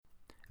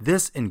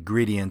This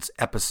Ingredients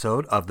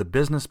episode of the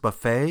Business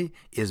Buffet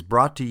is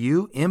brought to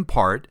you in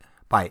part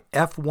by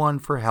F1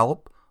 for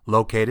Help,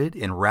 located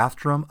in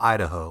Rathdrum,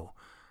 Idaho.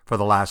 For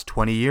the last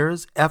 20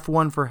 years,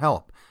 F1 for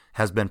Help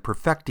has been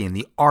perfecting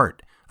the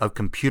art of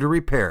computer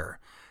repair.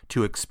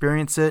 To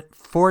experience it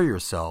for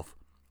yourself,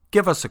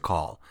 give us a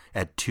call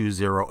at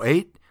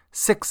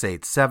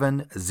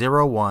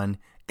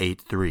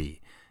 208-687-0183.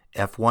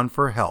 F1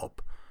 for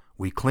Help.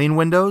 We clean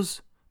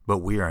windows, but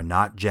we are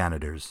not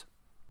janitors.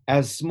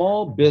 As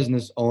small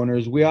business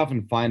owners, we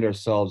often find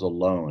ourselves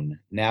alone,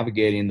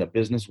 navigating the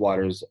business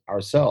waters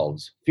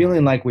ourselves,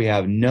 feeling like we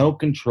have no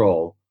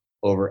control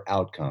over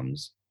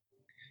outcomes.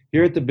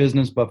 Here at the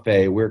Business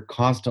Buffet, we're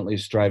constantly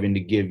striving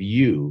to give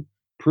you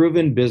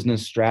proven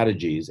business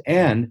strategies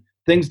and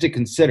things to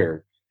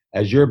consider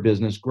as your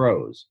business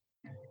grows.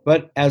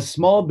 But as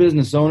small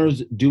business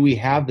owners, do we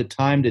have the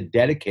time to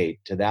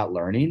dedicate to that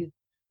learning?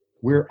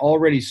 We're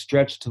already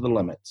stretched to the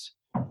limits,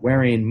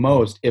 wearing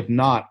most, if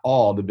not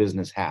all, the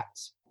business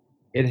hats.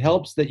 It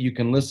helps that you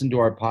can listen to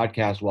our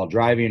podcast while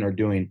driving or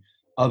doing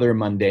other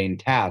mundane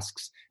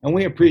tasks, and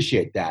we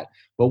appreciate that.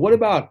 But what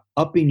about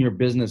upping your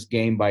business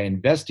game by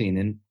investing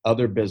in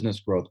other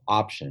business growth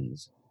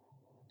options?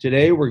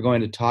 Today, we're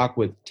going to talk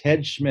with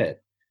Ted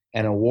Schmidt,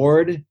 an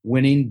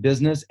award-winning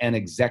business and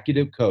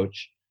executive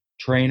coach,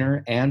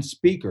 trainer, and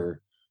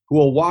speaker, who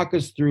will walk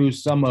us through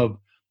some of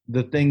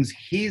the things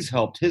he's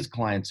helped his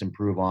clients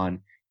improve on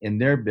in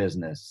their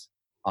business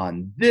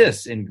on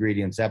this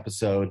Ingredients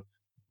episode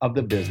of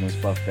the Business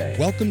Buffet.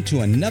 Welcome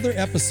to another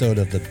episode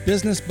of the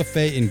Business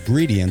Buffet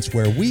Ingredients,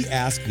 where we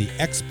ask the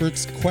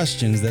experts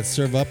questions that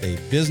serve up a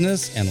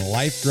business and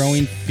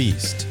life-growing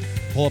feast.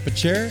 Pull up a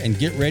chair and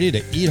get ready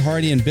to eat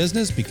hearty in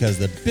business, because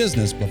the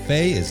Business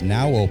Buffet is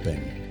now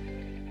open.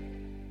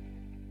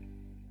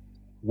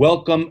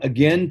 Welcome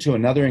again to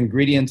another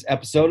Ingredients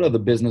episode of the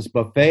Business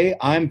Buffet.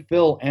 I'm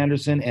Phil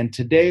Anderson, and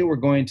today we're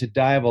going to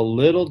dive a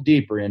little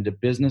deeper into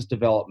business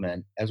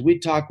development as we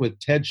talk with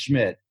Ted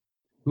Schmidt,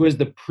 who is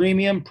the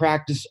premium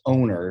practice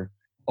owner,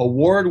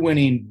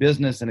 award-winning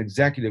business and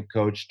executive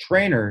coach,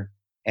 trainer,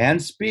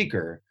 and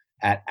speaker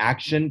at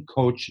Action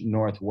Coach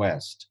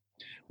Northwest.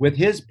 With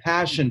his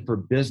passion for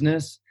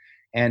business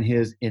and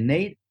his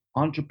innate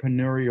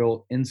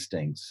entrepreneurial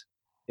instincts,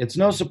 it's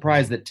no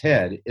surprise that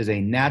Ted is a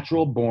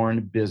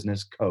natural-born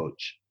business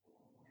coach.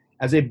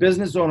 As a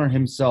business owner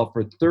himself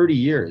for 30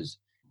 years,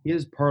 he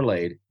has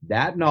parlayed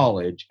that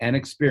knowledge and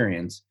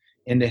experience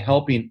into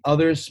helping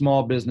other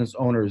small business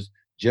owners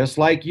just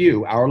like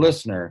you, our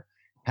listener,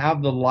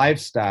 have the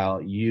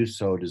lifestyle you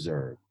so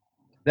deserve.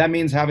 That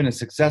means having a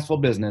successful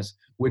business,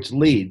 which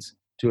leads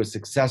to a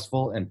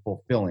successful and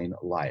fulfilling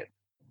life.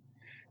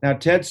 Now,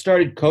 Ted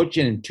started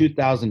coaching in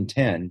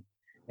 2010,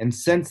 and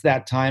since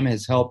that time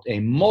has helped a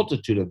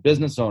multitude of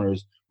business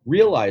owners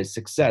realize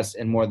success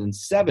in more than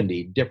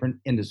 70 different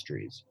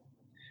industries.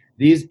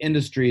 These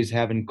industries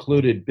have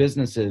included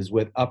businesses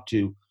with up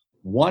to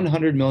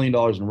 $100 million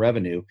in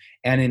revenue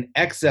and in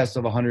excess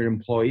of 100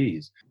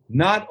 employees.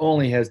 Not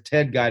only has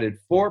Ted guided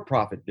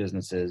for-profit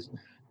businesses,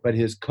 but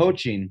his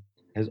coaching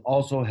has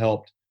also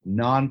helped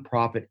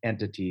nonprofit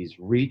entities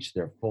reach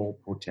their full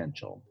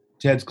potential.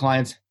 Ted's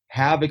clients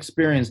have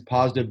experienced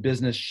positive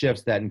business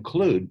shifts that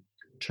include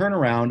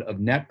turnaround of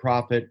net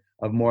profit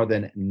of more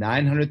than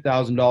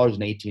 $900,000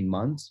 in 18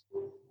 months,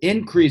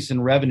 increase in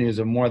revenues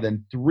of more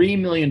than $3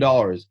 million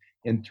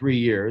in 3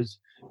 years,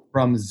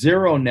 from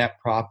zero net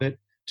profit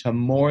to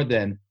more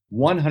than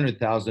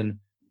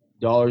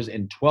 $100,000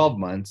 in 12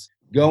 months,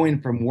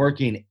 going from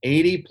working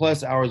 80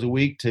 plus hours a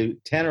week to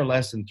 10 or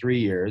less in 3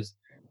 years,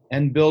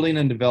 and building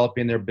and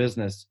developing their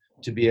business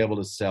to be able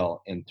to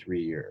sell in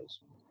 3 years.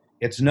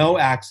 It's no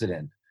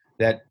accident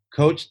that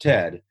Coach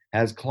Ted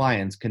has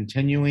clients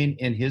continuing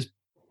in his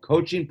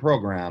coaching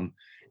program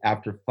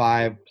after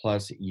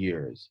 5+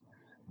 years.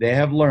 They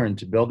have learned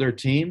to build their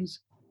teams,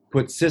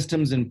 put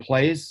systems in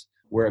place,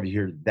 where have you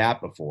heard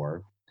that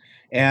before,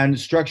 and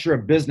structure a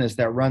business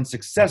that runs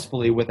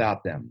successfully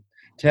without them.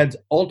 Ted's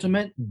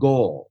ultimate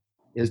goal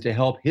is to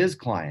help his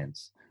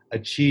clients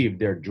achieve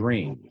their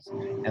dreams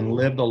and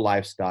live the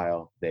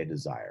lifestyle they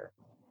desire.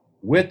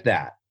 With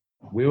that,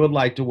 we would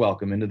like to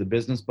welcome into the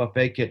Business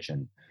Buffet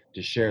kitchen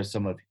to share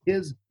some of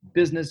his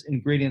business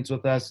ingredients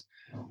with us,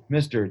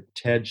 Mr.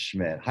 Ted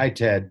Schmidt. Hi,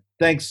 Ted.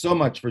 Thanks so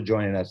much for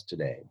joining us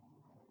today.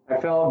 Hi,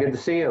 Phil. Good to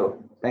see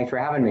you. Thanks for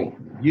having me.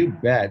 You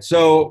bet.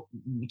 So,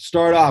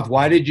 start off,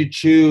 why did you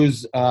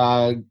choose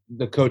the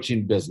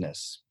coaching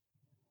business?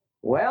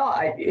 Well,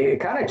 it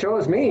kind of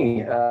chose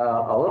me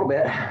a little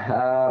bit.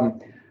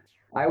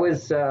 I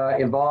was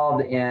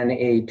involved in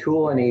a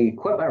tool and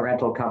equipment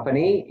rental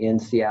company in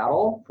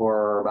Seattle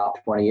for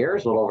about 20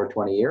 years, a little over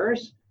 20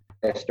 years.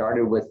 I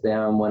started with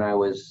them when I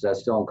was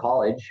still in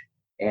college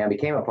and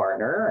became a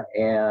partner.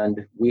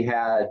 And we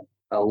had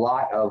a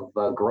lot of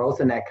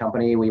growth in that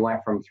company. We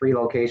went from 3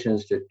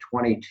 locations to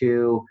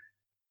 22,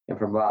 and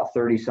from about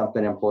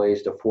 30-something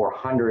employees to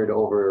 400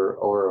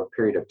 over a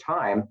period of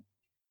time.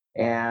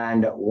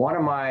 And one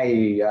of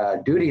my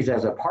duties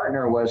as a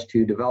partner was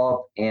to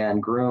develop and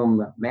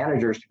groom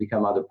managers to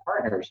become other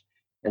partners.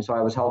 And so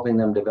I was helping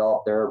them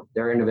develop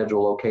their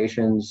individual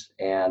locations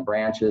and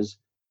branches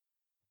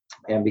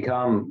and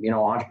become,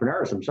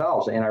 entrepreneurs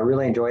themselves. And I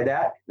really enjoyed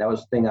that. That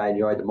was the thing I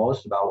enjoyed the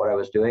most about what I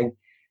was doing.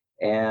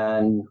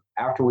 And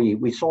after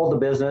we sold the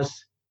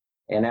business,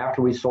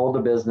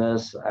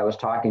 I was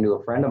talking to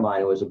a friend of mine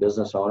who was a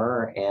business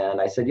owner,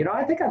 and I said,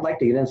 I think I'd like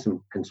to get in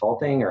some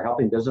consulting or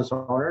helping business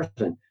owners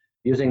and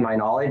using my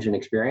knowledge and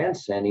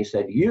experience. And he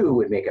said, you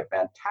would make a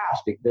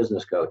fantastic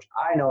business coach.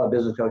 I know a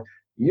business coach.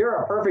 You're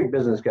a perfect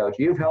business coach.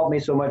 You've helped me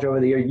so much over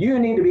the years. You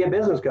need to be a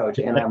business coach.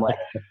 And I'm like,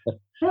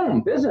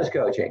 business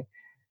coaching.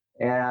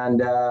 And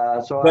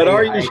But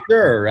are you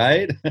sure,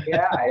 right?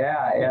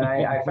 Yeah. And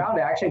I found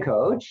Action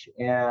Coach,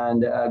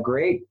 and a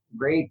great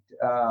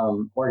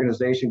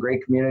organization,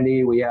 great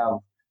community. We have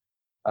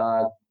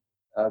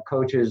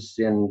coaches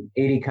in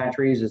 80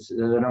 countries. It's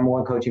the number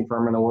one coaching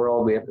firm in the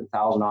world. We have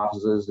 1,000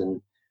 offices, and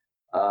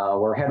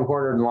we're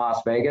headquartered in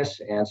Las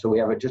Vegas. And so we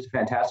have just a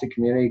fantastic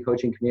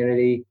coaching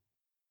community.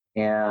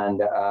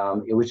 And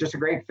it was just a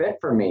great fit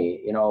for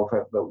me,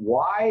 but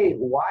why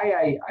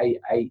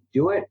I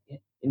do it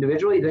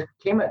individually,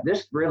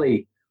 this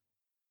really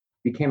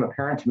became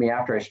apparent to me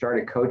after I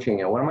started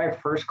coaching. And one of my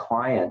first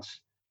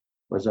clients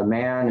was a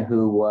man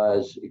who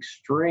was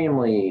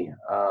extremely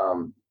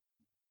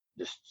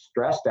just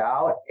stressed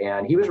out,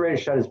 and he was ready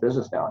to shut his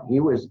business down.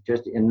 He was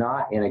just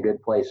not in a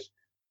good place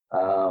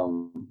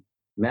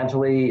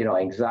mentally,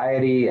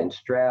 anxiety and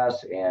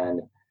stress,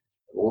 and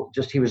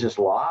he was just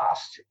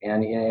lost.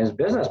 And his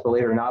business,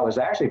 believe it or not, was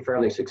actually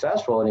fairly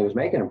successful, and he was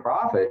making a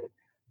profit.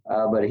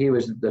 But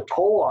the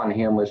toll on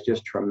him was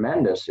just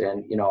tremendous.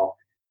 And,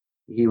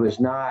 he was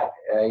not,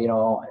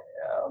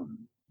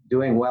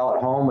 doing well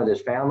at home with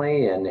his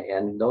family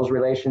and those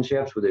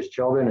relationships with his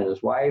children and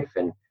his wife.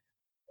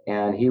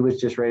 And he was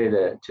just ready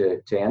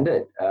to end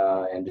it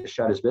and to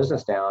shut his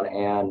business down.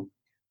 And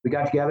we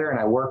got together and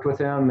I worked with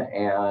him,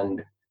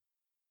 and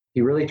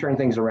he really turned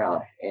things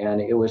around.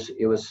 And it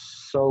was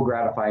so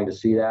gratifying to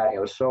see that. It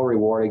was so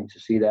rewarding to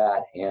see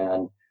that.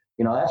 And,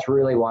 that's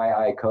really why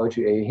I coach.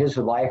 His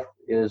life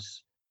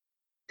is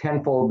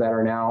tenfold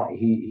better now.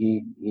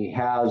 He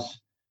has,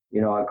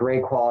 a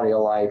great quality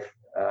of life.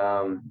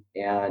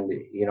 And,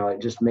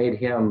 it just made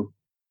him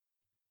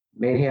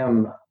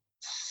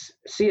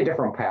see a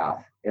different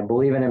path and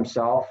believe in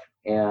himself.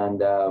 And,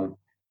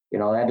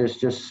 that is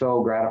just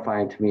so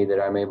gratifying to me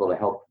that I'm able to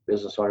help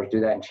business owners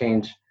do that and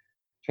change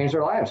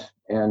their lives.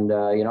 And,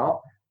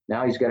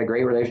 now he's got a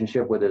great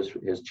relationship with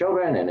his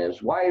children and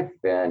his wife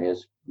and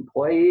his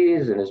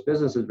employees, and his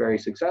business is very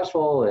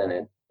successful.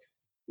 And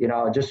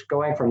just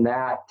going from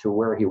that to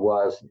where he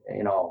was,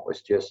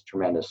 was just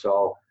tremendous.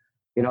 So,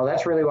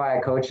 that's really why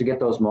I coach, to get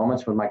those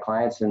moments with my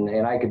clients,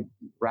 and I could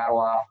rattle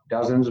off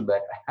dozens,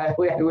 but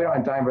we don't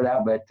have time for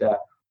that. But,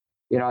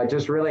 it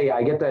just really,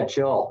 I get that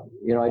chill,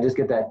 I just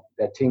get that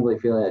tingly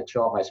feeling, that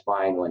chill up my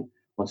spine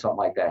when something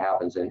like that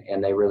happens,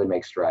 and they really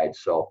make strides.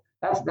 So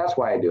that's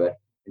why I do it.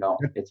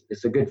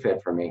 It's a good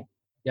fit for me.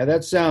 Yeah,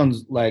 that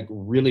sounds like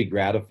really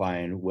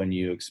gratifying when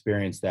you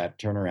experience that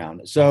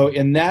turnaround. So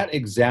in that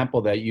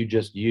example that you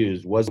just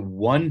used, was it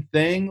one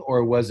thing,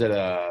 or was it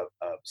a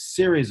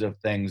series of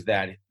things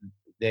that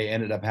they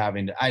ended up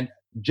having to,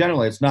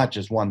 generally it's not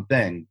just one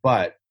thing,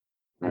 but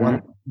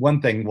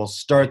one thing will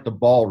start the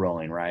ball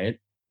rolling, right?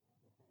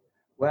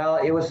 Well,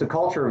 it was the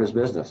culture of his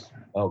business.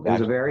 Oh, gotcha. It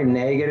was a very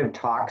negative,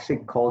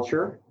 toxic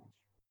culture.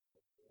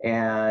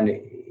 And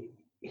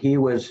he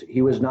was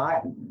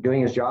not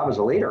doing his job as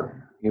a leader.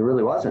 He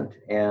really wasn't.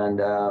 And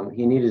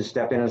he needed to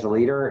step in as a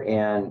leader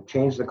and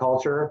change the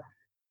culture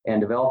and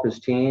develop his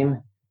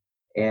team.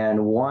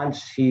 And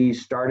once he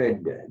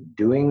started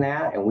doing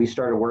that, and we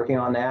started working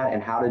on that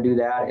and how to do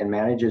that and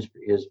manage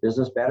his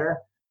business better,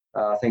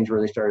 things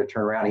really started to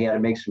turn around. He had to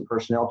make some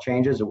personnel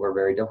changes that were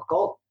very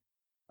difficult,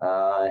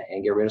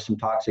 and get rid of some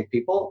toxic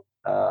people,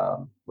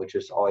 which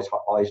is always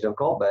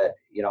difficult. But,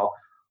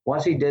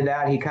 once he did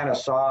that, he kind of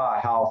saw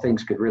how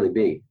things could really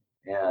be,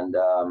 and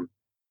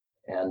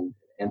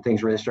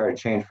things really started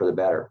to change for the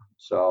better.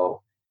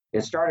 So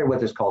it started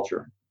with his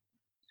culture.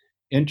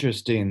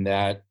 Interesting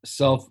that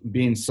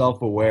being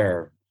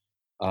self-aware,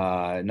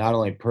 not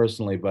only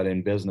personally but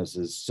in business,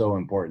 is so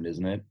important,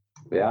 isn't it?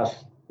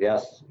 Yes.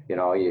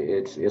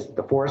 It's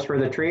the forest for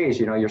the trees.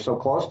 You're so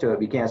close to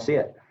it, you can't see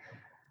it.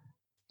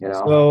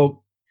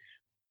 So,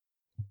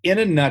 in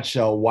a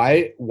nutshell,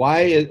 what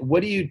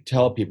do you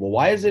tell people?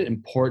 Why is it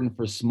important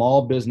for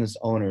small business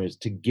owners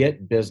to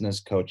get business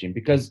coaching?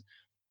 Because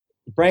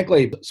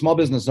frankly, small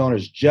business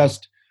owners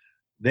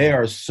they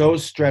are so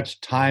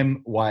stretched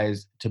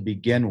time-wise to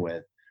begin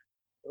with.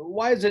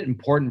 Why is it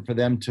important for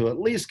them to at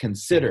least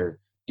consider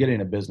getting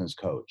a business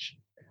coach?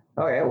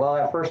 Okay, well,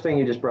 that first thing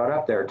you just brought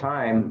up there,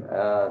 time,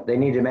 they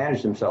need to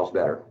manage themselves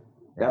better.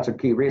 That's a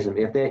key reason.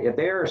 If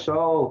they are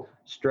so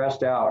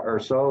stressed out or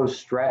so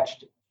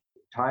stretched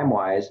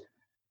time-wise,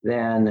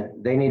 then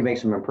they need to make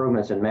some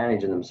improvements in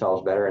managing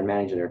themselves better and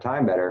managing their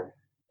time better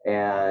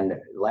and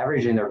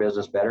leveraging their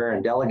business better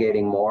and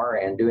delegating more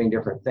and doing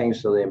different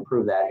things so they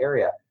improve that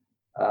area.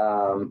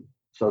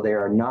 so they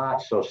are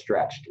not so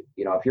stretched.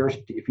 You know,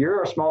 if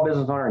you're a small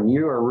business owner and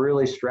you are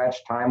really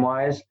stretched time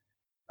wise,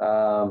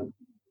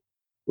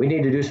 we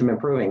need to do some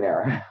improving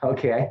there.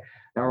 Okay,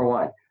 number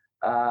one,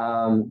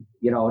 the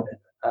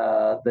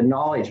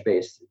knowledge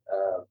base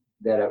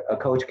that a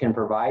coach can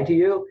provide to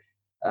you,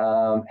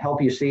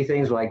 help you see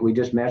things like we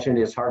just mentioned.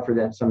 It's hard for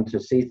them to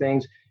see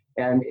things,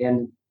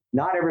 and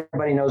not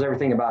everybody knows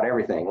everything about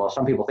everything. Well,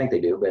 some people think they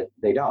do, but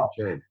they don't.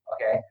 Sure.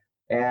 Okay.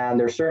 And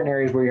there's certain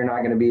areas where you're not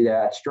going to be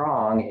that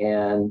strong.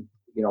 And,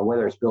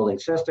 whether it's building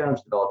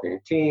systems, developing a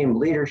team,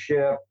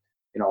 leadership,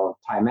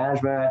 time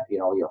management,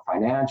 your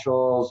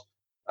financials,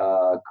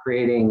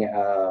 creating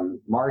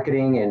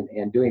marketing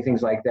and doing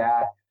things like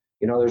that.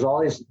 There's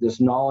all this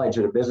knowledge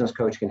that a business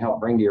coach can help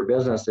bring to your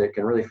business that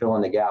can really fill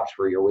in the gaps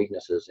for your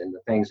weaknesses and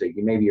the things that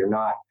you're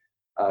not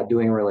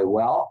doing really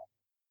well.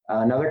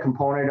 Another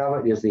component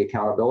of it is the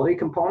accountability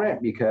component,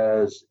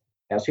 because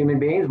as human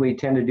beings, we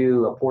tend to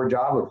do a poor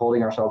job of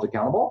holding ourselves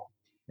accountable.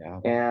 Yeah.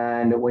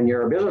 And when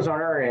you're a business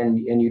owner and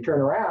you turn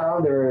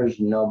around, there's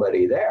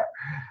nobody there.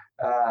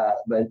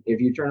 But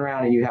if you turn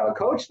around and you have a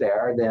coach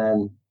there,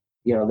 then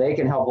they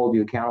can help hold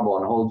you accountable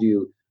and hold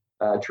you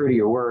true to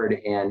your word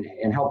and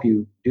help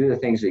you do the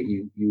things that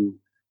you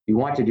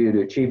want to do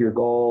to achieve your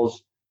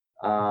goals.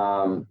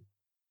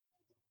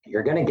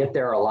 You're going to get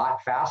there a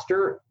lot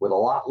faster with a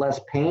lot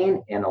less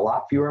pain and a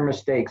lot fewer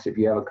mistakes if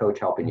you have a coach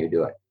helping you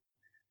do it.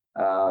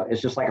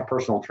 It's just like a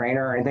personal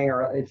trainer or anything.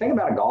 Or think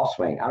about a golf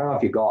swing. I don't know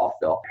if you golf,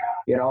 Phil.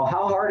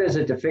 How hard is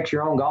it to fix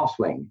your own golf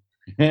swing?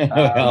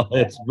 Well,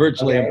 it's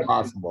virtually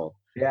impossible.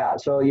 Yeah.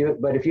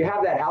 But if you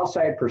have that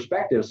outside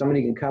perspective,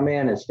 somebody can come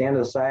in and stand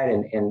to the side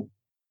and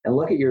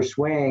look at your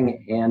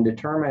swing and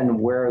determine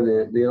where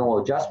the little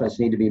adjustments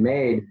need to be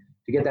made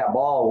to get that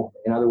ball,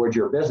 in other words,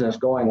 your business,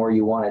 going where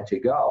you want it to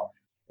go.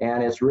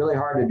 And it's really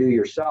hard to do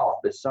yourself,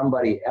 but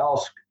somebody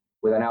else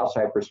with an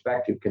outside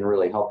perspective can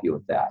really help you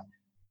with that.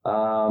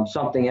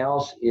 Something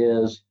else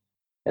is,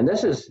 and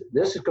this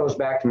goes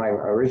back to my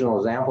original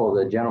example of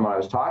the gentleman I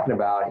was talking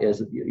about,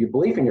 is you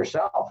believe in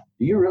yourself.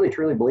 Do you really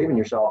truly believe in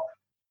yourself?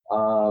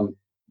 Do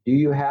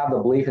you have the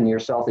belief in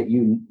yourself that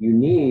you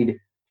need to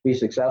be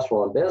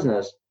successful in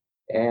business,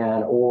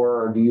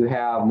 or do you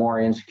have more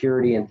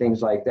insecurity and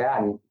things like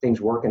that and things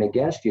working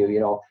against you?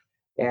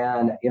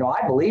 And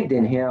I believed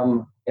in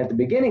him at the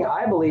beginning.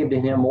 I believed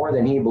in him more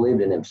than he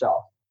believed in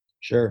himself.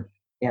 Sure.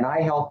 And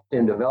I helped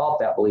him develop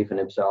that belief in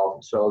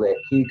himself so that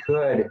he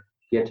could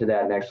get to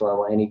that next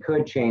level and he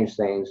could change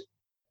things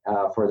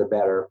for the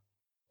better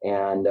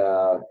and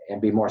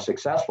be more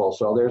successful.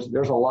 So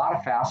there's a lot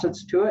of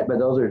facets to it, but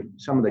those are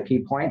some of the key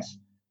points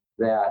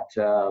that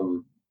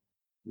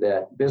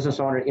that business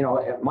owners,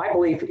 my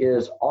belief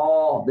is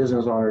all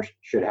business owners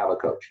should have a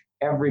coach.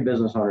 Every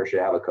business owner should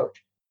have a coach.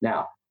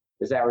 Now,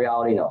 is that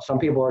reality? No. Some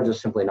people are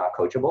just simply not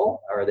coachable,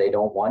 or they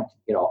don't want,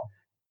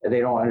 they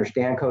don't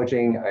understand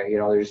coaching,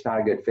 they're just not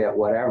a good fit,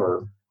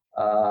 whatever.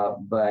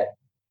 But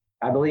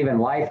I believe in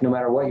life, no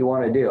matter what you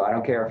want to do. I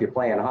don't care if you're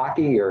playing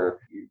hockey or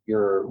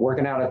you're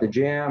working out at the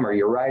gym or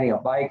you're riding a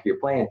bike, you're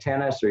playing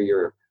tennis or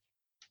you're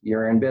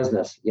in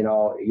business.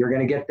 You're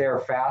going to get there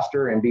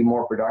faster and be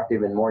more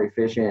productive and more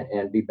efficient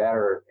and be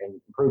better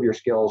and improve your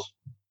skills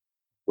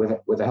with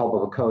the help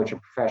of a coach, a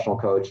professional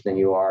coach, than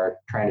you are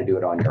trying to do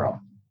it on your own.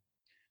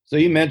 So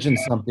you mentioned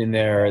something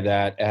there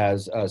that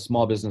as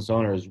small business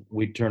owners,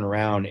 we turn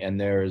around and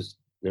there's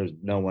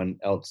no one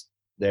else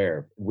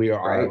there. We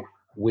are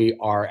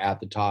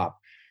at the top.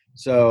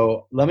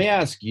 So let me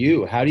ask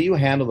you, how do you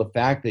handle the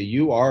fact that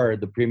you are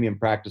the premium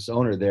practice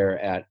owner there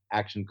at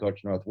Action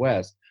Coach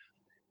Northwest?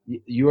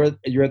 You're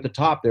at the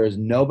top. There is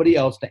nobody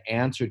else to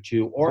answer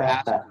to or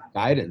ask for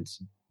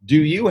guidance. Do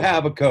you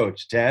have a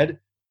coach, Ted?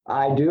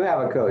 I do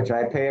have a coach.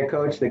 I pay a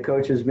coach that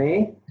coaches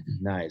me.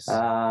 Nice.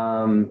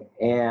 And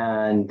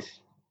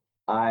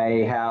I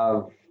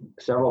have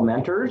several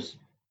mentors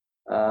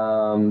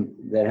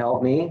that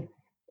help me.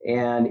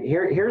 And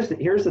here's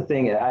the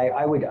thing.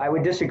 I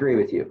would disagree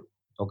with you.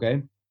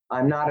 Okay.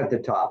 I'm not at the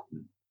top.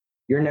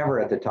 You're never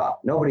at the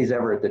top. Nobody's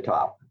ever at the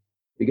top.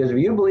 Because if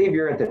you believe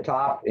you're at the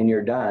top and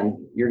you're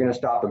done, you're going to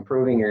stop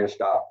improving. You're going to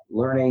stop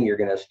learning. You're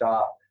going to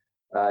stop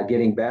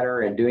getting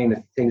better and doing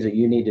the things that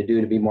you need to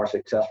do to be more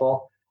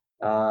successful.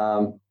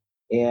 Really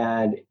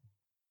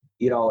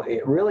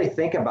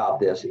think about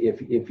this.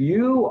 If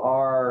you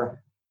are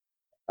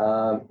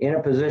in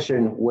a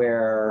position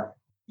where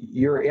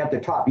you're at the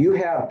top, you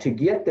have to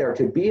get there.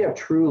 To be a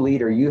true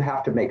leader, you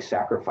have to make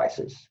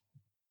sacrifices.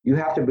 You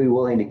have to be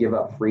willing to give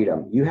up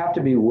freedom. You have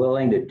to be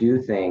willing to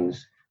do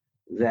things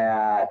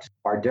that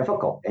are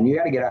difficult, and you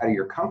got to get out of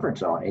your comfort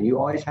zone, and you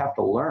always have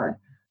to learn.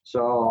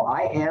 So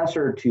I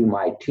answer to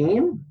my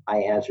team, I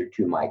answer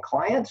to my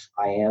clients,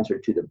 I answer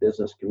to the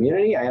business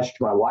community, I answer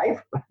to my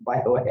wife,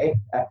 by the way.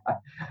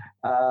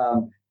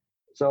 I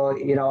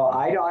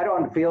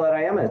don't feel that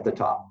I am at the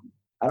top.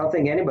 I don't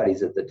think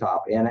anybody's at the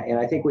top. And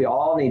I think we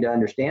all need to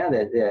understand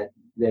that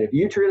if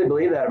you truly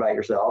believe that about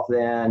yourself,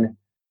 then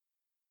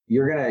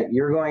you're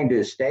going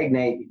to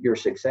stagnate your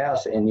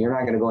success, and you're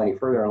not going to go any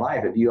further in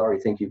life if you already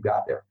think you've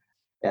got there.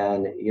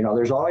 And,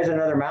 there's always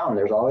another mountain.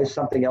 There's always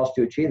something else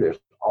to achieve. There's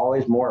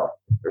always more.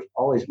 There's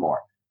always more.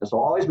 And so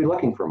always be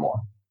looking for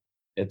more.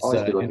 It's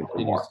always be looking for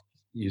more.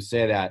 You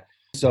say that.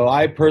 So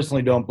I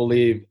personally don't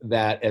believe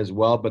that as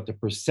well, but the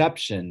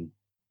perception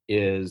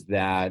is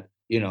that,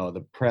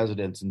 the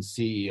presidents and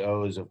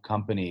CEOs of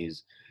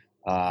companies,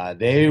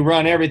 they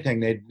run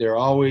everything. They're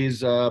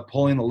always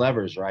pulling the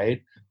levers,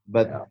 right?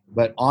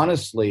 But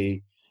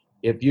honestly,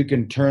 if you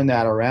can turn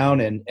that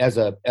around and as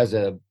a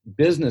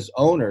business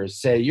owner,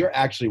 say you're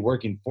actually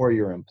working for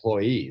your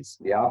employees,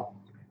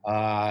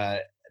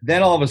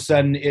 then all of a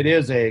sudden it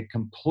is a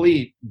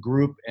complete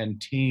group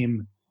and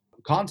team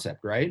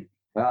concept, right?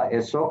 Well,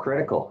 it's so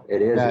critical.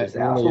 It is. It's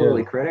really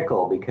absolutely is.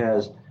 critical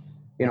because,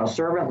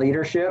 servant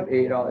leadership,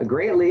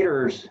 great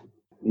leaders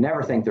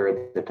never think they're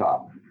at the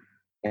top,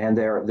 and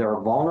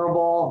they're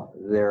vulnerable.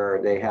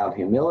 They have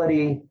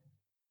humility.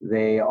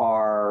 They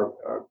are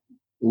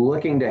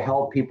looking to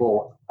help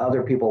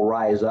other people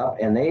rise up,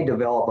 and they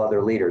develop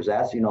other leaders.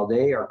 That's,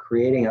 they are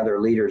creating other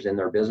leaders in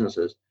their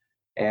businesses.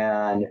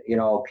 And,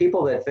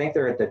 people that think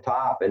they're at the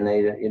top and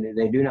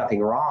they do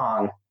nothing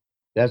wrong,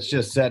 that's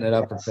just setting it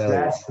up for failure.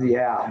 That's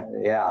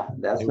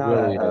It not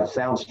really a is.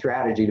 sound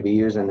strategy to be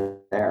using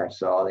there.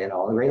 So, the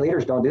great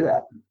leaders don't do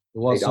that.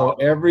 Well, so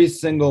every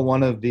single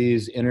one of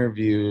these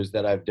interviews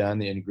that I've done,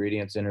 the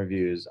ingredients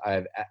interviews,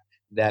 I've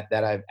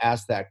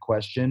asked that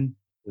question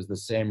was the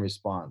same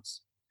response.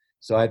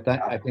 So I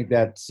think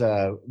that's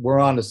we're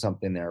onto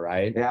something there,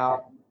 right? Yeah,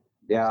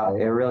 so,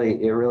 it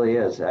really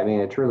is. I mean,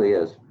 it truly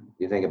is.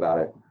 You think about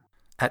it.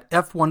 At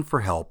F1 for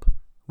Help,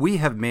 we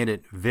have made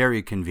it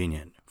very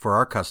convenient for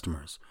our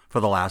customers for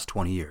the last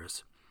 20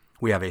 years.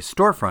 We have a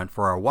storefront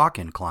for our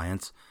walk-in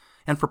clients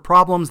and for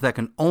problems that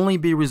can only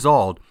be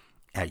resolved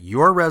at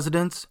your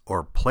residence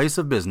or place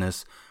of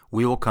business,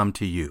 we will come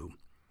to you.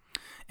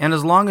 And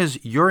as long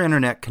as your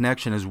internet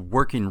connection is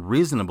working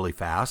reasonably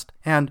fast,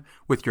 and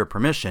with your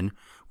permission,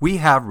 we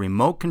have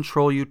remote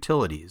control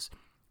utilities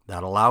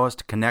that allow us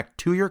to connect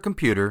to your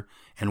computer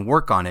and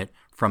work on it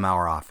from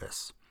our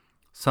office.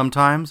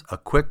 Sometimes a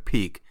quick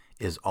peek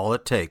is all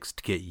it takes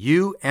to get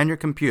you and your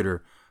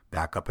computer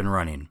back up and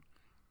running.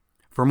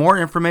 For more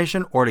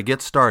information or to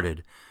get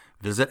started,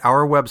 visit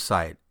our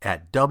website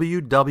at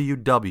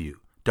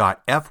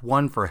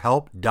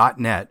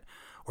www.f1forhelp.net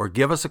or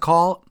give us a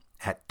call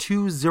at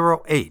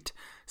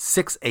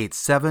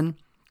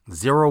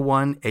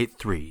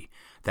 208-687-0183.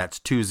 That's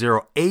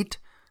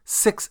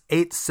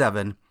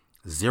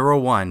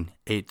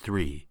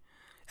 208-687-0183.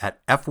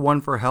 At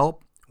F1 for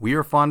Help, we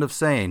are fond of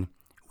saying,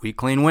 we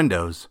clean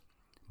windows,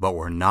 but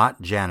we're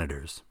not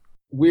janitors.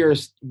 We're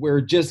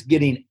just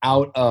getting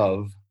out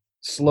of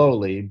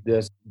slowly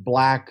this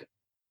black,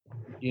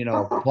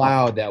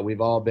 cloud that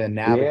we've all been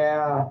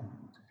navigating.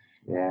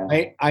 Yeah.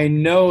 I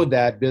know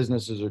that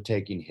businesses are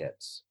taking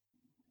hits,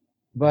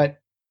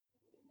 but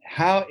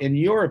how, in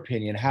your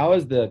opinion, how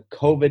is the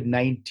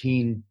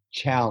COVID-19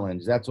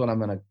 challenge, that's what I'm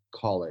going to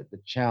call it, the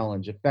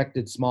challenge,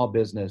 affected small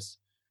business?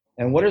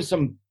 And what are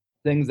some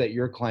things that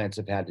your clients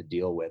have had to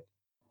deal with?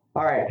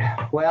 All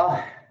right.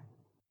 Well,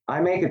 I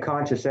make a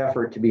conscious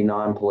effort to be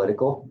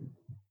non-political,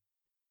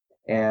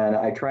 and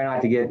I try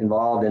not to get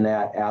involved in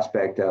that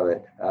aspect of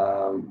it.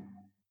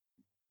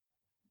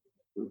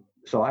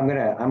 So I'm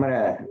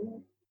gonna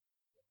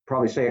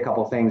probably say a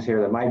couple things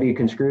here that might be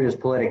construed as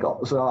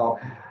political. So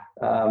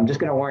I'm just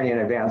gonna warn you in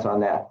advance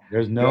on that.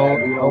 There's no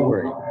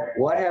worry.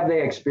 What have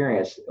they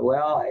experienced?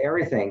 Well,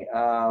 everything.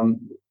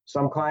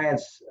 Some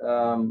clients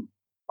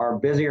are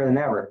busier than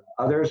ever.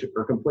 Others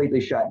are completely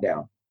shut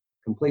down,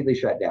 and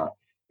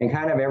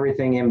kind of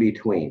everything in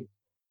between.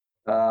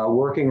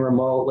 Working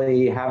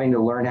remotely, having to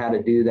learn how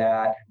to do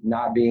that,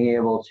 not being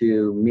able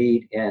to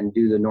meet and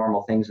do the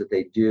normal things that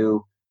they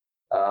do,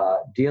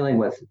 dealing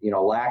with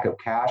lack of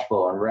cash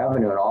flow and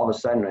revenue, and all of a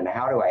sudden, and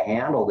how do I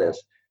handle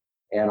this,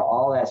 and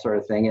all that sort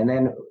of thing. And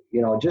then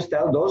just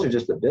those are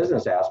just the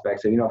business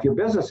aspects. And if your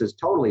business is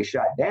totally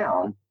shut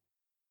down,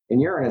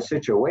 and you're in a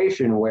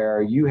situation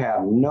where you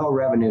have no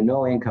revenue,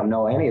 no income,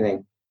 no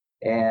anything,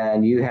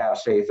 and you have,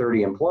 say,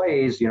 30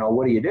 employees,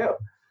 what do you do?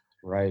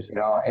 Right.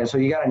 And so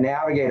you got to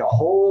navigate a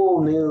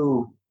whole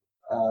new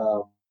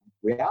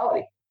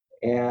reality.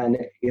 And,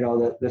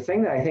 the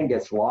thing that I think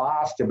gets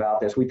lost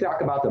about this, we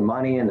talk about the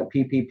money and the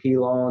PPP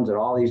loans and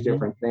all these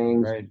different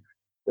things. Right.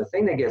 The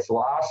thing that gets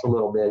lost a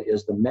little bit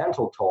is the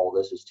mental toll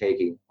this is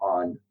taking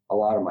on a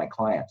lot of my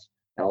clients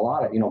and a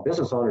lot of,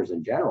 business owners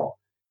in general.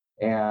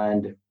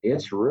 And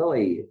it's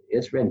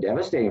been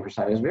devastating for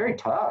some. It's very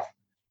tough.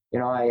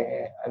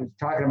 I'm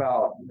talking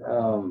about,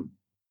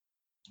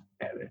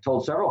 I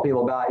told several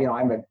people about,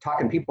 I'm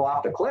talking people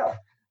off the cliff,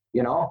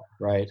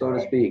 right, so to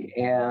speak.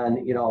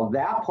 And,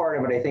 that part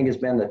of it, I think, has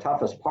been the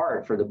toughest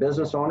part for the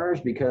business owners,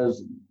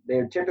 because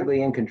they're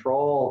typically in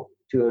control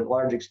to a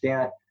large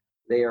extent.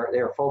 They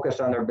are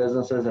focused on their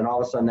businesses, and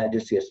all of a sudden that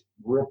just gets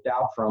ripped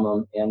out from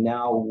them. And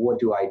now what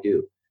do I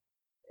do?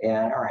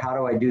 Or how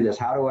do I do this?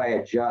 How do I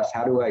adjust?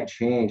 How do I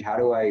change? How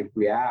do I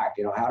react?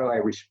 How do I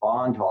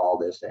respond to all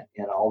this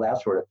and all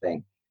that sort of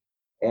thing?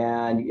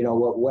 And,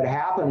 what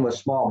happened with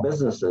small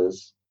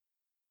businesses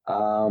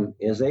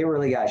is they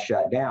really got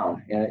shut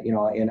down, and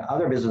in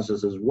other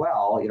businesses as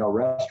well,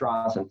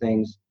 restaurants and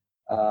things.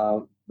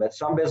 But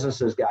some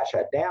businesses got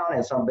shut down,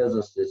 and some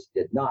businesses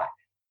did not.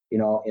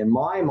 In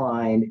my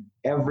mind,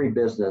 every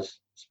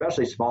business,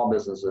 especially small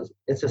businesses,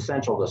 it's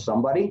essential to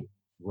somebody.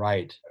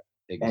 Right.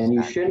 Exactly. And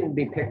you shouldn't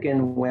be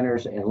picking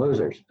winners and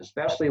losers,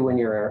 especially when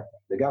you're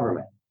the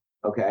government.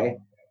 Okay.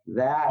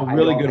 That a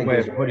really good way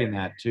of putting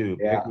that too.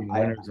 Yeah, picking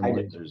winners and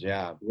losers.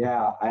 Yeah.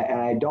 Yeah.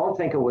 And I don't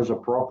think it was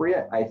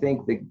appropriate. I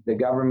think the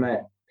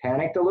government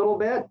panicked a little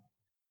bit.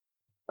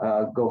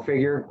 Go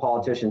figure,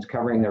 politicians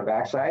covering their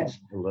backsides.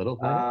 A little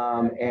bit.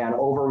 And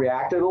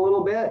overreacted a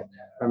little bit,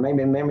 or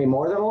maybe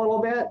more than a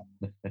little bit,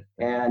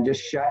 and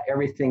just shut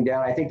everything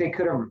down. I think they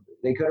could have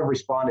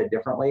responded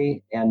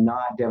differently and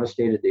not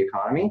devastated the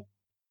economy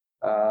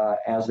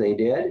as they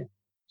did.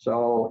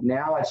 So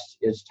now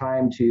it's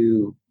time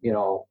to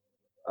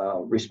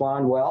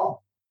respond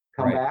well,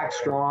 come back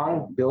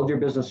strong, build your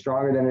business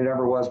stronger than it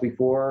ever was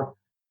before,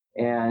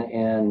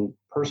 and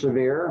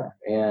persevere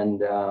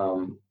and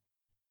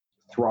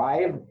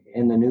thrive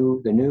in the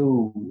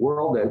new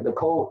world, the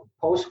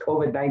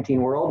post-COVID-19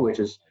 world, which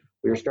is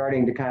we're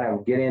starting to kind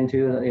of get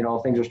into.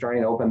 Things are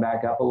starting to open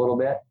back up a little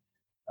bit,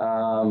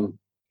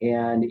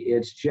 and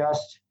it's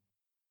just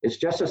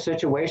a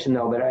situation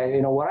though. But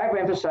what I've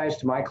emphasized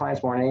to my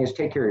clients more than anything is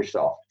take care of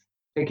yourself.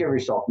 Take care of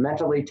yourself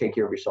mentally. Take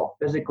care of yourself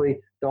physically.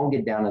 Don't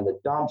get down in the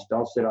dumps.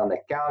 Don't sit on the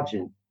couch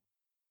and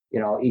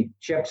eat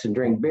chips and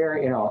drink beer.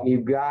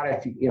 You've got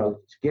to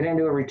get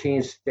into a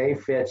routine. Stay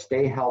fit.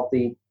 Stay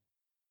healthy.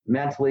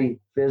 Mentally,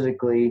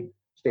 physically,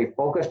 stay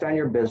focused on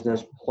your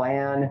business,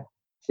 plan,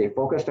 stay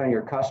focused on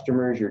your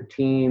customers, your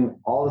team,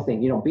 all the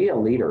things, be a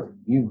leader.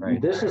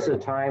 This is a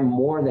time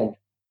more than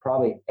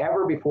probably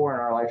ever before in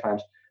our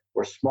lifetimes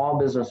where small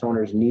business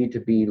owners need to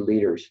be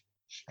leaders,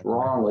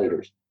 strong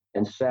leaders,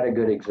 and set a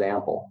good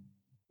example.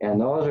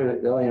 And those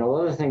are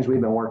the things we've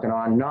been working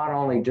on, not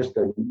only just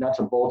the nuts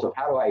and bolts of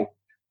how do I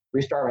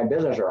restart my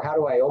business or how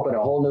do I open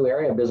a whole new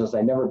area of business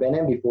I've never been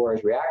in before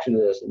as reaction to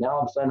this. And now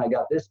all of a sudden I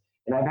got this.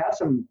 And I've had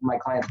some of my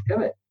clients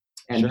pivot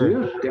and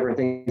do different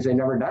things they've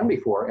never done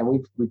before. And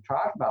we've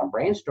talked about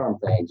brainstorm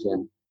things.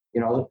 And,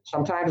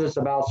 sometimes it's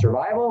about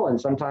survival and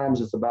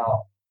sometimes it's about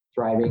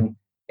thriving.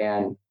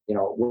 And,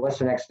 what's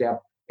the next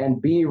step?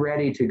 And be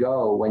ready to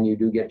go when you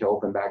do get to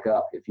open back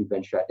up. If you've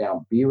been shut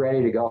down, be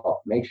ready to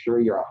go. Make sure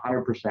you're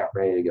 100%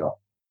 ready to go.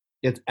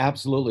 It's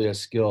absolutely a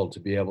skill to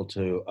be able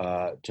to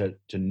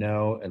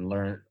know and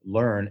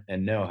learn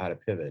and know how to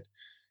pivot.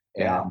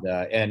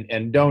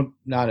 And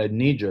not a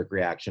knee-jerk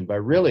reaction,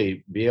 but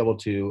really be able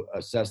to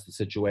assess the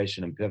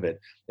situation and pivot.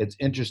 It's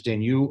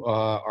interesting. You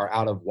are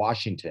out of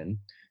Washington,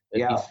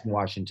 Eastern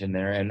Washington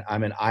there, and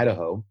I'm in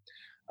Idaho.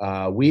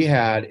 We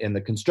had in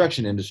the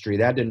construction industry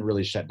that didn't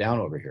really shut down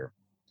over here.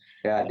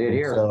 Yeah, I did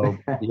here. So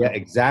yeah,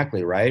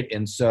 exactly right.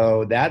 And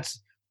so that's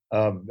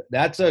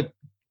a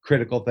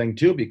critical thing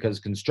too,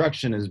 because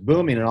construction is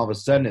booming, and all of a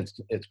sudden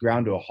it's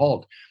ground to a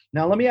halt.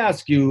 Now, let me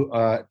ask you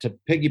to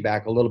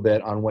piggyback a little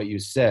bit on what you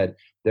said.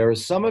 There are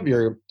some of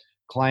your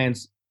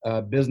clients'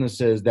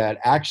 businesses that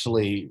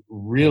actually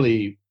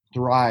really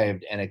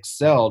thrived and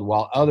excelled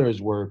while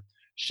others were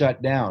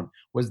shut down.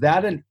 Was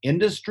that an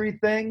industry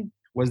thing?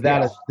 Was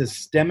that a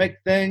systemic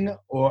thing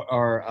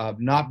or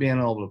not being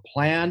able to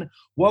plan?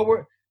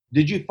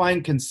 Did you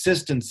find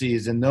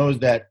consistencies in those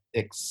that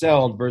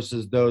excelled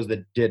versus those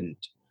that didn't?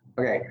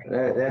 Okay,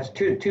 that's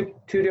two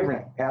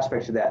different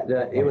aspects of that.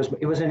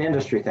 It was an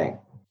industry thing.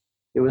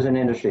 It was an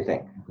industry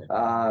thing.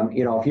 Okay.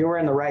 If you were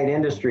in the right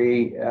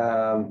industry,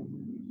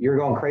 you're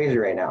going crazy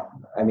right now.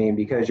 I mean,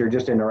 because you're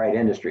just in the right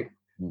industry.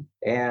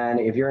 And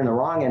if you're in the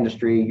wrong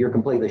industry, you're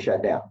completely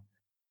shut down.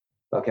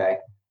 Okay.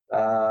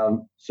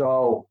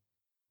 So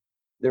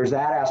there's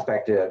that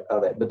aspect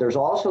of it, but there's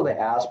also the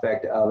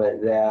aspect of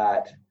it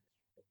that,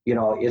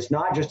 it's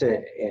not just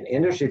an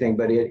industry thing,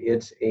 but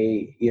it's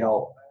a,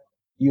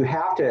 you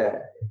have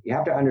to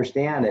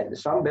understand that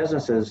some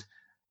businesses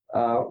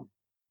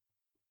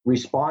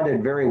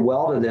responded very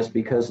well to this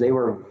because they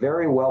were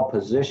very well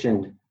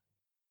positioned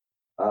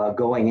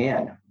going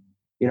in.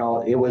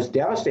 It was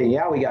devastating.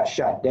 Yeah, we got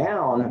shut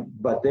down,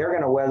 but they're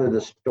going to weather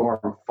the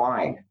storm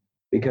fine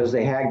because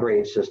they had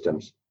great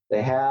systems.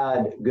 They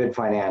had good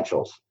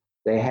financials.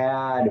 They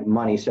had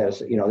money set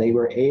aside. They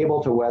were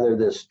able to weather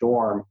this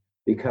storm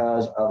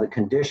because of the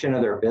condition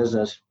of their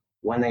business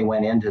when they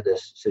went into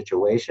this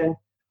situation,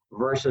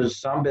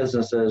 versus some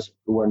businesses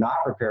who were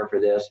not prepared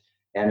for this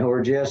and who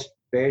were just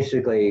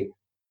basically,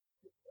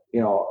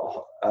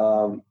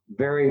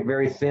 very,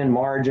 very thin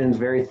margins,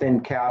 very thin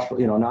cash flow,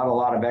 not a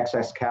lot of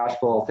excess cash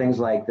flow, things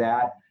like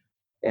that.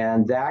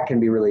 And that can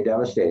be really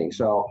devastating.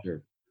 So,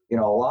 sure. A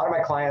lot of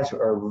my clients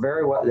are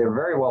very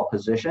well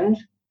positioned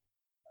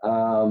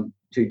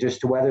to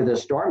weather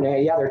this storm.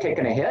 They're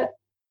taking a hit.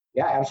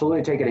 Yeah,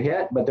 absolutely taking a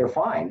hit, but they're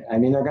fine. I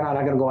mean, they're not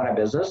going to go out of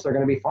business. They're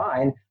going to be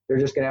fine. They're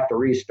just going to have to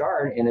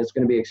restart, and it's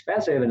going to be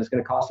expensive, and it's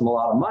going to cost them a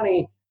lot of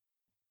money,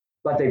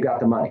 but they've got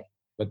the money.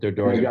 But their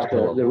doors they've got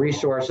the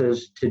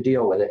resources to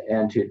deal with it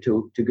and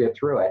to get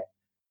through it.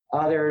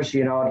 Others,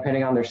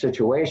 depending on their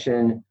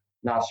situation,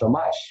 not so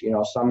much.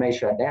 Some may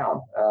shut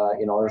down.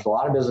 There's a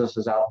lot of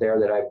businesses out there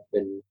that I've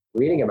been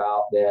reading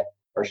about that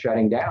are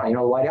shutting down.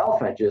 The White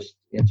Elephant just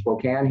in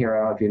Spokane here. I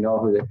don't know if you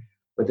know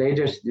but they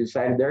just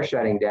decided they're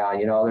shutting down.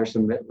 There's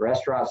some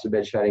restaurants that have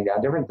been shutting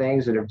down, different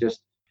things that have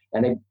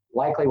and they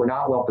likely were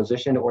not well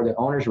positioned, or the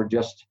owners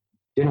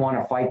didn't want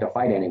to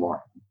fight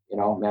anymore,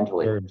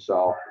 mentally. Sure.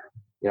 So,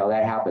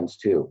 that happens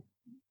too.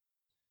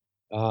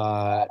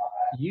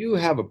 You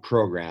have a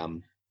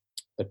program,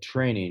 a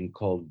training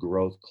called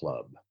Growth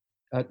Club.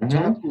 Mm-hmm.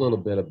 Talk a little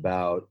bit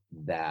about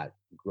that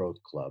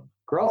Growth Club.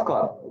 Growth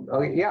Club.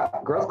 Oh, yeah.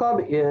 Growth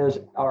Club is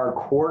our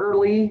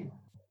quarterly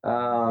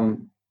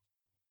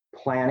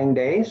planning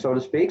day, so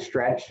to speak,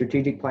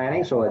 strategic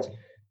planning. So it's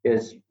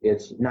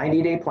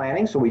 90-day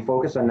planning. So we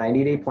focus on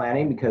 90-day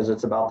planning because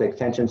it's about the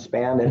attention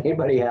span that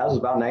anybody has,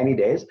 about 90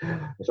 days.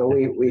 So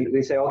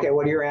we say, okay,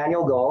 what are your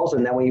annual goals?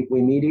 And then we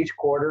meet each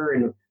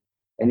quarter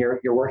and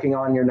you're working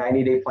on your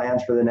 90-day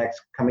plans for the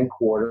next coming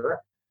quarter.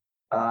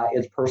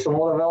 It's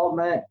personal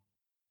development.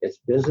 It's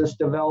business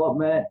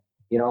development.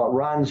 It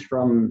runs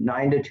from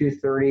 9 to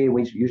 2:30.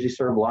 We usually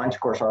serve lunch.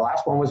 Of course, our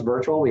last one was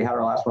virtual. We had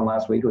our last one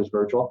last week. It was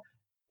virtual.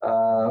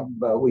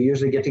 But we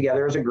usually get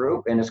together as a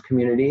group and as a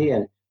community,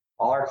 and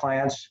all our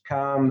clients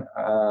come,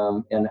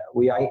 and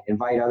we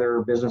invite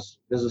other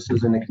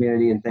businesses in the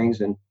community and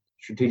things, and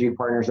strategic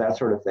partners, that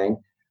sort of thing.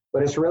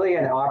 But it's really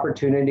an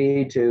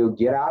opportunity to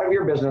get out of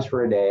your business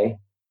for a day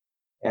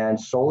and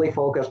solely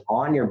focus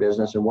on your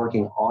business and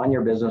working on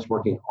your business,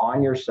 working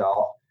on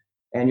yourself.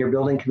 And you're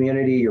building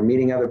community, you're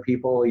meeting other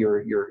people,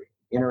 you're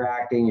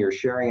interacting, you're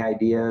sharing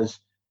ideas,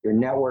 you're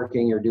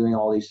networking, you're doing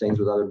all these things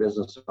with other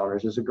business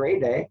owners. It's a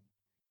great day,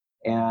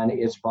 and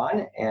it's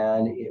fun.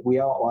 And I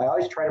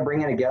always try to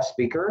bring in a guest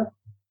speaker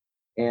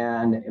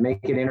and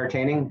make it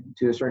entertaining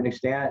to a certain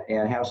extent,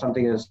 and have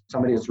somebody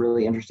that's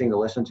really interesting to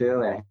listen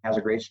to and has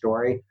a great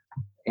story.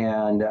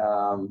 And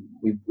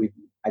we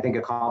I think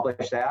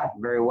accomplished that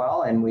very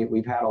well. And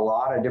we've had a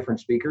lot of different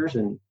speakers,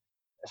 and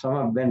some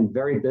have been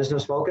very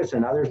business focused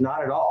and others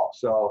not at all.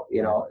 So,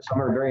 some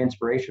are very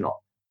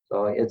inspirational.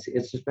 So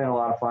it's just been a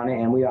lot of fun.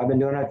 And I've been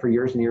doing it for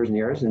years and years and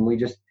years. And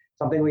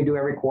something we do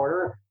every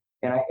quarter.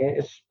 And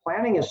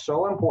planning is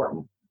so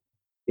important.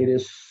 It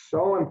is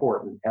so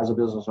important as a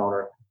business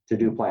owner to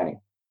do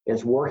planning.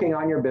 It's working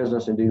on your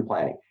business and do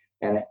planning.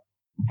 And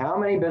how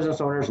many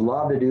business owners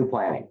love to do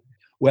planning?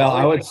 Well,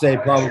 I would say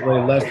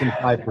probably less than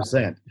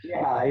 5%.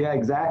 Yeah,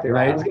 exactly.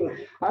 Right. I was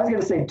going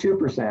to say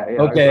 2%.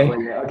 Okay.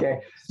 Okay.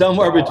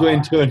 Somewhere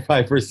between 2 and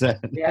 5%.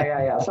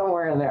 Yeah.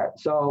 Somewhere in there.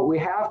 So we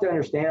have to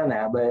understand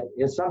that, but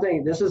this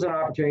is an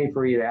opportunity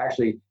for you to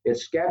actually,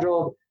 it's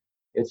scheduled,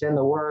 it's in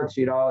the works,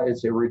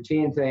 it's a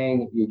routine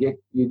thing. You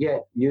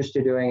get used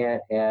to doing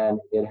it, and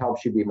it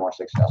helps you be more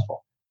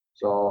successful.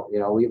 So,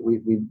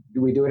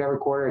 we do it every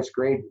quarter. It's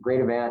great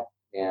event.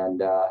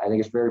 And I think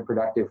it's very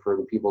productive for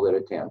the people that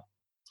attend.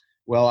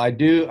 Well, I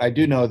do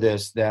know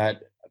this,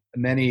 that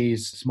many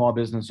small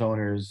business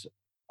owners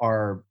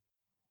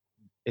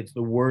it's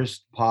the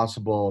worst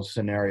possible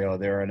scenario.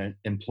 They're an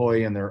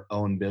employee in their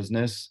own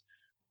business,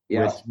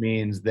 yes. Which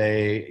means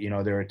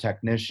they're a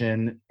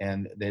technician,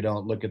 and they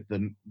don't look at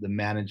the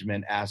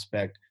management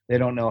aspect. They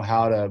don't know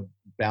how to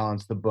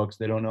balance the books.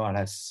 They don't know how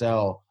to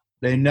sell.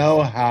 They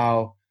know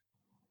how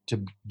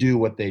to do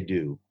what they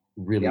do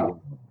really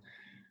well.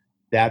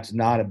 That's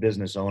not a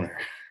business owner.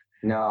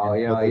 No,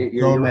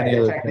 you're right.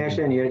 A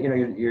technician,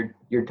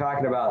 you're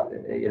talking about,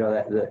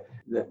 the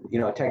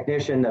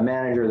technician, the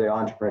manager, the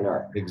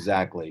entrepreneur.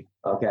 Exactly.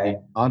 Okay.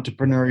 The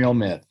entrepreneurial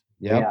myth.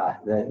 Yep. Yeah.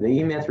 The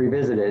E-Myth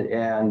Revisited.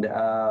 And,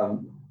 a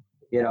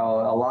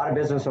lot of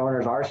business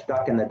owners are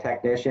stuck in the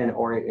technician,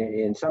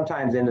 and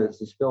sometimes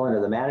spill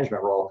into the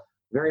management role.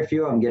 Very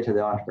few of them get to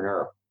the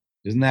entrepreneur.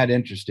 Isn't that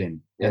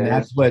interesting? And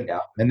that's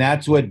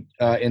what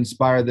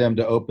inspired them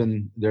to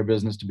open their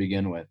business to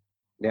begin with.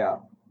 Yeah.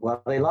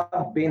 Well, they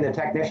love being the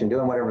technician,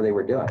 doing whatever they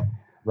were doing,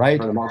 right?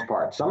 For the most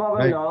part. Some of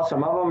them know,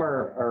 some of them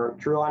are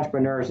true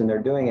entrepreneurs, and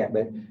they're doing it.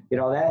 But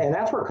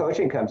that's where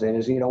coaching comes in.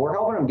 Is we're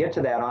helping them get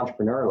to that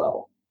entrepreneur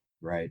level,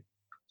 right?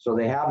 So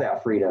they have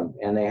that freedom,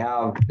 and they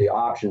have the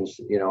options,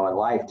 in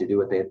life to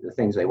do the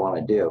things they want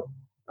to do.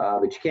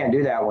 But you can't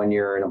do that when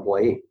you're an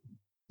employee.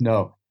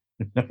 No.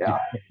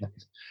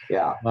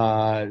 Yeah.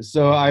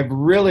 So I've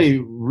really,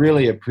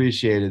 really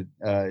appreciated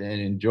and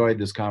enjoyed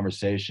this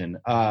conversation.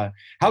 How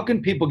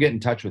can people get in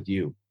touch with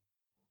you?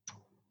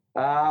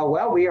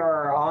 Well, we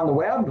are on the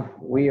web.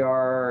 We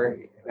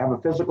have a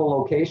physical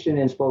location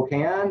in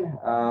Spokane.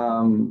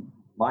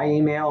 My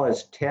email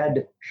is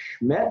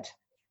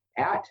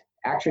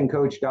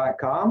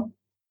tedschmidt@actioncoach.com,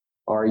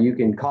 or you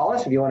can call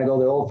us if you want to go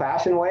the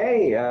old-fashioned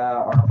way.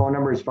 Our phone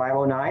number is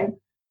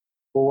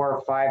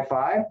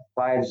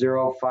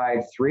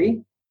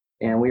 509-455-5053.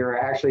 And we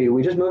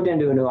just moved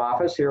into a new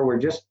office here. We're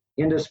just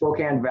into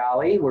Spokane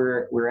Valley.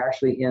 We're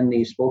actually in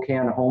the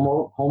Spokane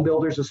Home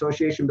Builders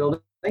Association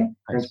building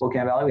in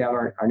Spokane Valley. We have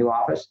our new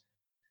office.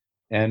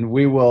 And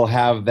we will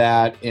have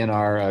that in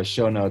our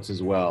show notes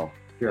as well.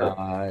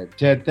 Sure.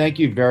 Ted, thank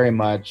you very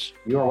much.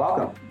 You're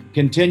welcome.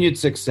 Continued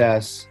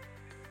success,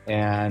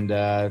 and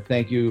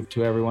thank you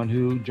to everyone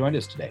who joined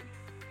us today.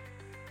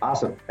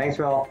 Awesome. Thanks,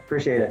 Phil.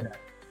 Appreciate it.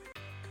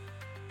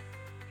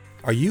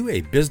 Are you a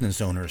business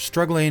owner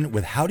struggling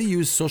with how to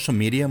use social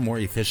media more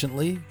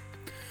efficiently?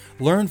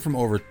 Learn from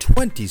over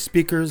 20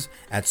 speakers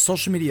at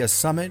Social Media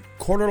Summit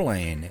Coeur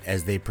d'Alene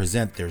as they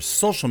present their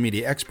social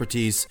media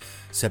expertise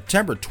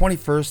September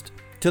 21st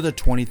to the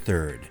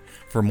 23rd.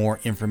 For more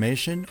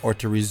information or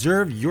to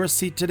reserve your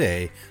seat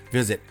today,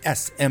 visit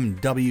smwcda.com.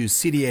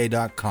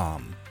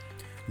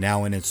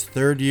 Now in its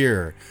third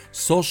year,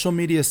 Social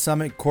Media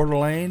Summit Coeur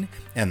d'Alene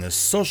and the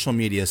Social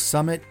Media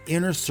Summit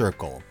Inner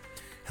Circle,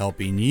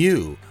 helping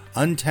you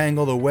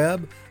untangle the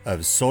web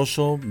of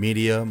social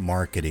media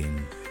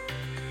marketing.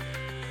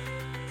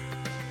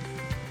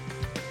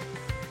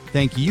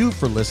 Thank you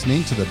for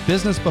listening to the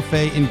Business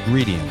Buffet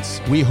Ingredients.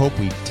 We hope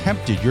we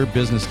tempted your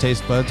business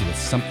taste buds with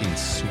something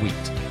sweet.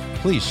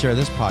 Please share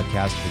this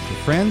podcast with your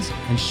friends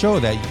and show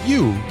that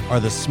you are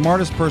the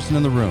smartest person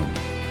in the room.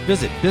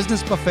 Visit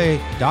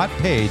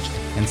businessbuffet.page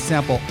and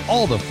sample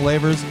all the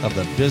flavors of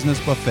the Business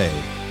Buffet.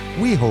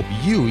 We hope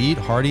you eat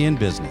hearty in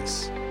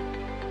business.